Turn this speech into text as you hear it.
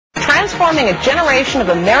transforming a generation of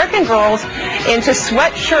American girls into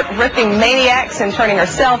sweatshirt-ripping maniacs and turning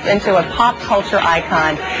herself into a pop culture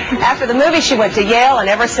icon. After the movie, she went to Yale, and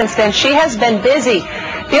ever since then, she has been busy.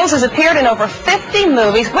 Beals has appeared in over 50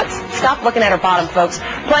 movies. Stop looking at her bottom, folks.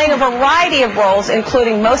 Playing a variety of roles,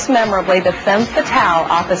 including most memorably the femme fatale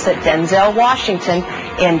opposite Denzel Washington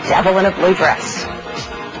in Devil in a Blue Dress.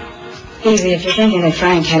 Easy, if you're thinking that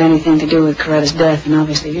Frank had anything to do with Coretta's death, and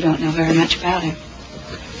obviously you don't know very much about him.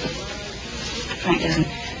 Frank doesn't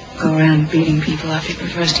go around beating people up. He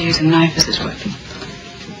prefers to use a knife as his weapon.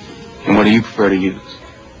 And what do you prefer to use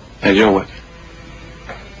as your weapon?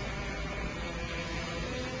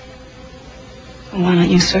 Well, why don't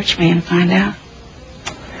you search me and find out?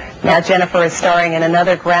 Now Jennifer is starring in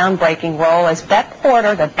another groundbreaking role as Bette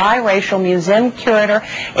Porter, the biracial museum curator,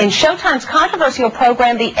 in Showtime's controversial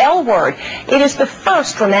program, The L Word. It is the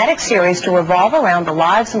first dramatic series to revolve around the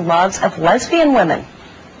lives and loves of lesbian women.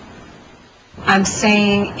 I'm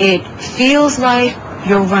saying it feels like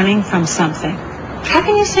you're running from something. How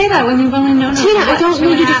can you say that when you've only known her? Tina, I don't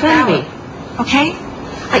need you to defend me. Okay?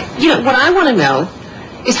 What I want to know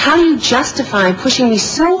is how you justify pushing me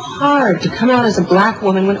so hard to come out as a black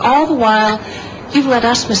woman when all the while you've let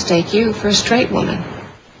us mistake you for a straight woman.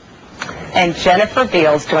 And Jennifer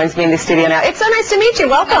Beals joins me in the studio now. It's so nice to meet you.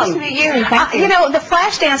 Welcome. Nice to meet you. Thank you. You know, the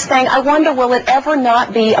Flashdance thing, I wonder, will it ever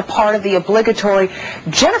not be a part of the obligatory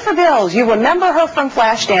Jennifer Beals? You remember her from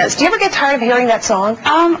Flashdance. Do you ever get tired of hearing that song?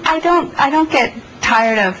 I don't get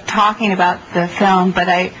tired of talking about the film, but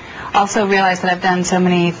I also realize that I've done so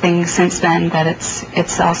many things since then that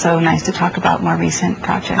it's also nice to talk about more recent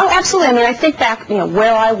projects. Oh, absolutely. I mean, I think back,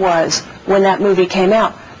 where I was when that movie came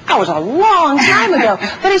out. That was a long time ago.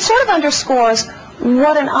 But it sort of underscores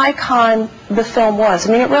what an icon the film was.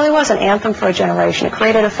 I mean, it really was an anthem for a generation. It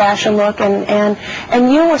created a fashion look, and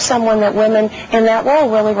you were someone that women in that role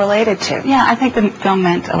really related to. Yeah, I think the film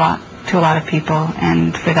meant a lot to a lot of people,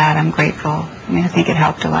 and for that I'm grateful. I mean, I think it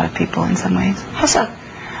helped a lot of people in some ways. How so?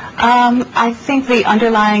 I think the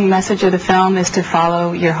underlying message of the film is to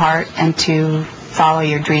follow your heart and to follow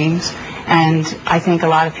your dreams. And I think a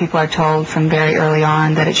lot of people are told from very early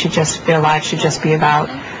on that their lives should just be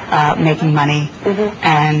about making money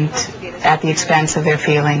and at the expense of their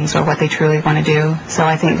feelings or what they truly want to do. So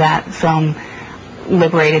I think that film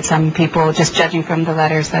liberated some people, just judging from the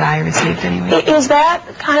letters that I received anyway. Is that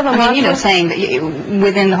kind of a saying that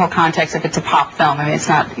within the whole context, if it's a pop film, I mean, it's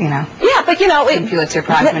not, Yeah, but a Pulitzer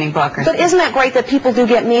Prize-winning book or something. But isn't that great that people do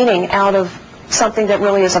get meaning out of something that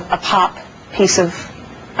really is a pop piece of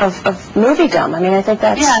moviedom? I mean, I think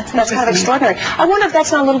that's kind of extraordinary. I wonder if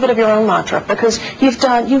that's not a little bit of your own mantra, because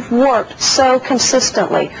you've worked so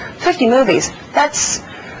consistently. 50 movies, that's,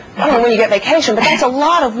 I don't know when you get vacation, but that's a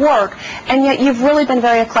lot of work, and yet you've really been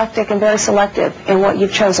very eclectic and very selective in what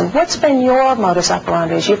you've chosen. What's been your modus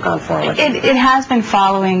operandi as you've gone forward? It has been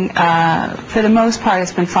following, for the most part,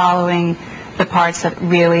 it's been following the parts that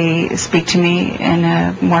really speak to me in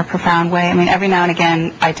a more profound way. I mean, every now and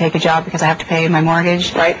again, I take a job because I have to pay my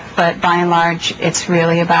mortgage. Right. But by and large, it's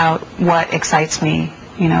really about what excites me.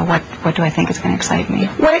 What do I think is going to excite me?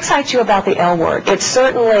 What excites you about the L Word? It's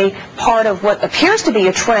certainly part of what appears to be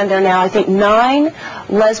a trend. There are now, I think, 9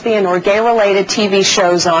 lesbian or gay-related TV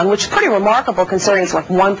shows on, which is pretty remarkable considering it's like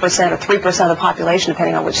 1% or 3% of the population,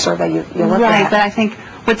 depending on which survey you look at. Right, but I think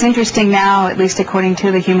what's interesting now, at least according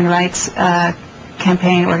to the Human Rights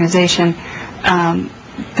Campaign organization,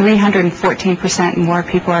 314% more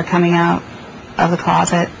people are coming out of the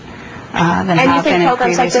closet than and you have been think in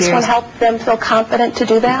programs like previous this years. will help them feel confident to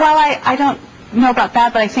do that? Well, I don't know about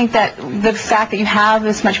that, but I think that the fact that you have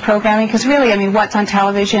this much programming, because really, I mean, what's on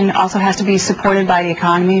television also has to be supported by the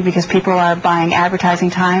economy because people are buying advertising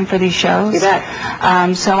time for these shows. You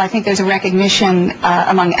bet. So I think there's a recognition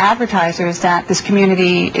among advertisers that this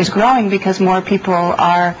community is growing because more people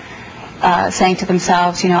are saying to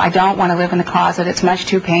themselves, I don't want to live in the closet. It's much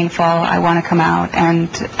too painful. I want to come out. And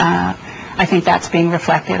I think that's being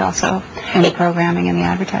reflected also in the programming and the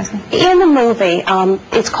advertising. In the movie,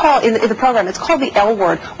 it's called, in the program, it's called The L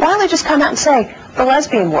Word. Why don't they just come out and say the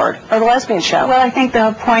lesbian word or the lesbian show? Well, I think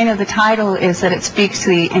the point of the title is that it speaks to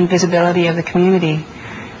the invisibility of the community.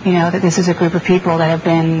 That this is a group of people that have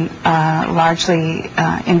been largely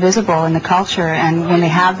invisible in the culture, and when they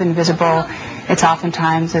have been visible, it's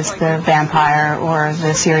oftentimes as the vampire or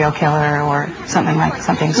the serial killer or something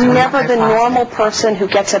Never the normal person who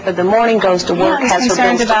gets up in the morning, goes to work, has her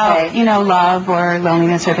concerned bills to about, pay. love or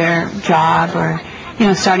loneliness or their job or,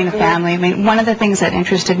 starting a family. I mean, one of the things that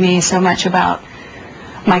interested me so much about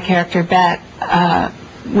my character, Bette,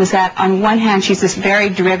 was that on one hand, she's this very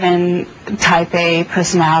driven type A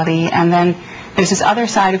personality, and then there's this other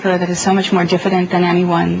side of her that is so much more diffident than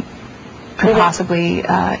anyone could possibly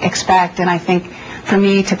expect, and I think for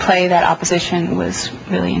me to play that opposition was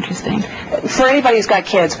really interesting. For anybody who's got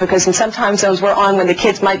kids, because in some time zones we're on when the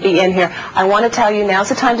kids might be in here, I want to tell you, now's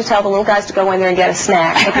the time to tell the little guys to go in there and get a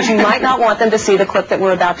snack, because you might not want them to see the clip that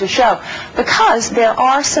we're about to show. Because there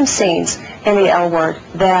are some scenes in the L Word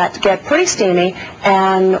that get pretty steamy,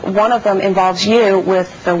 and one of them involves you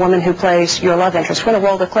with the woman who plays your love interest. We're going to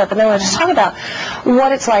roll the clip, and then we'll just talk about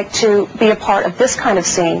what it's like to be a part of this kind of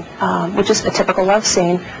scene, which is a typical love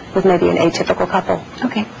scene with maybe an atypical couple.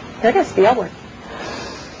 Okay. There it is, the L Word.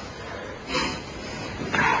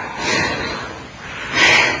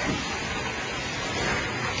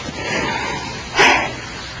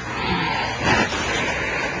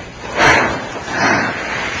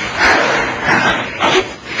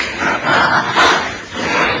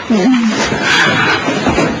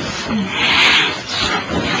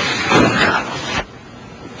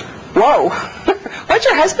 Whoa. What'd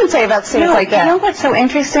your husband say about scenes like that? You know what's so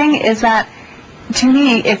interesting is that, to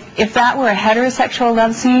me, if that were a heterosexual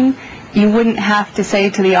love scene, you wouldn't have to say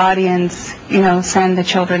to the audience, send the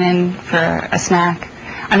children in for a snack.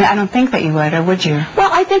 I mean, I don't think that you would, or would you? Well,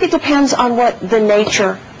 I think it depends on what the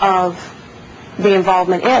nature of the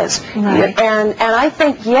involvement is. Right. And I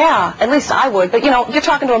think, yeah, at least I would. But, you're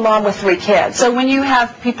talking to a mom with 3 kids. So when you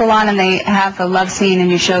have people on and they have a love scene and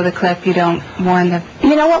you show the clip, you don't warn them?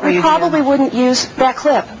 You know what? We probably wouldn't use that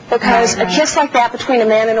clip, because a kiss like that between a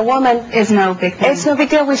man and a woman is no big deal. It's no big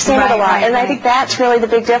deal. We've seen it a lot. And I think that's really the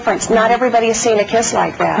big difference. Not everybody has seen a kiss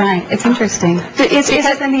like that. Right. It's interesting.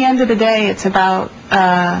 Because in the end of the day, it's about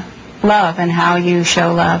love and how you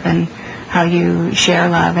show love and how you share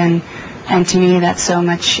love. And to me, that's so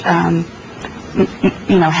much, healthier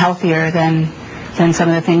than some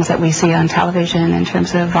of the things that we see on television in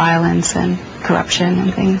terms of violence and corruption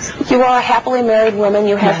and things. You are a happily married woman.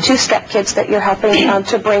 You have 2 stepkids that you're helping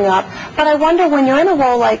to bring up. But I wonder, when you're in a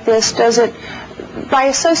role like this, does it, by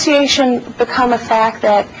association, become a fact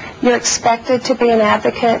that you're expected to be an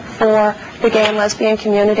advocate for the gay and lesbian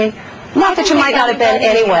community? Not that you might not have been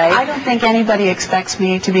anyway. I don't think anybody expects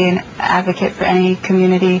me to be an advocate for any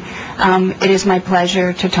community. It is my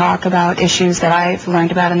pleasure to talk about issues that I've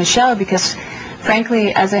learned about in the show, because,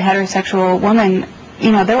 frankly, as a heterosexual woman,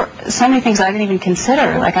 there were so many things I didn't even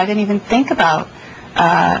consider. Like, I didn't even think about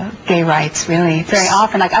gay rights, really, very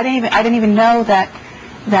often. Like, I didn't even know that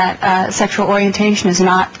sexual orientation is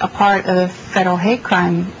not a part of the federal hate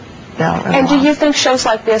crime bill. And do you think shows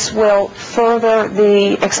like this will further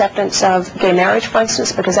the acceptance of gay marriage, for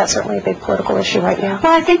instance? Because that's certainly a big political issue right now.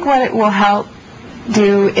 Well, I think what it will help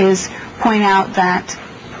do is point out that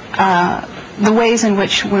the ways in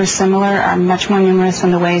which we're similar are much more numerous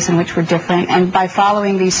than the ways in which we're different. And by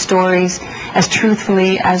following these stories as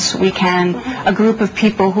truthfully as we can, a group of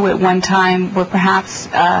people who at one time were perhaps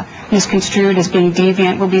misconstrued as being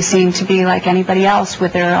deviant will be seen to be like anybody else,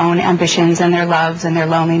 with their own ambitions and their loves and their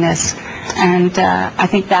loneliness. And I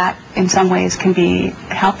think that, in some ways, can be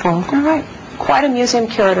helpful. All right. Quite a museum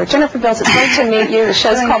curator. Jennifer Beals, it's great to meet you. The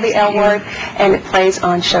show's called The L Word, and it plays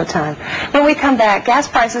on Showtime. When we come back, gas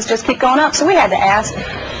prices just keep going up, so we had to ask,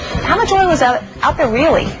 how much oil is out there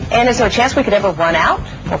really? And is there a chance we could ever run out?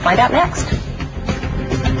 We'll find out next.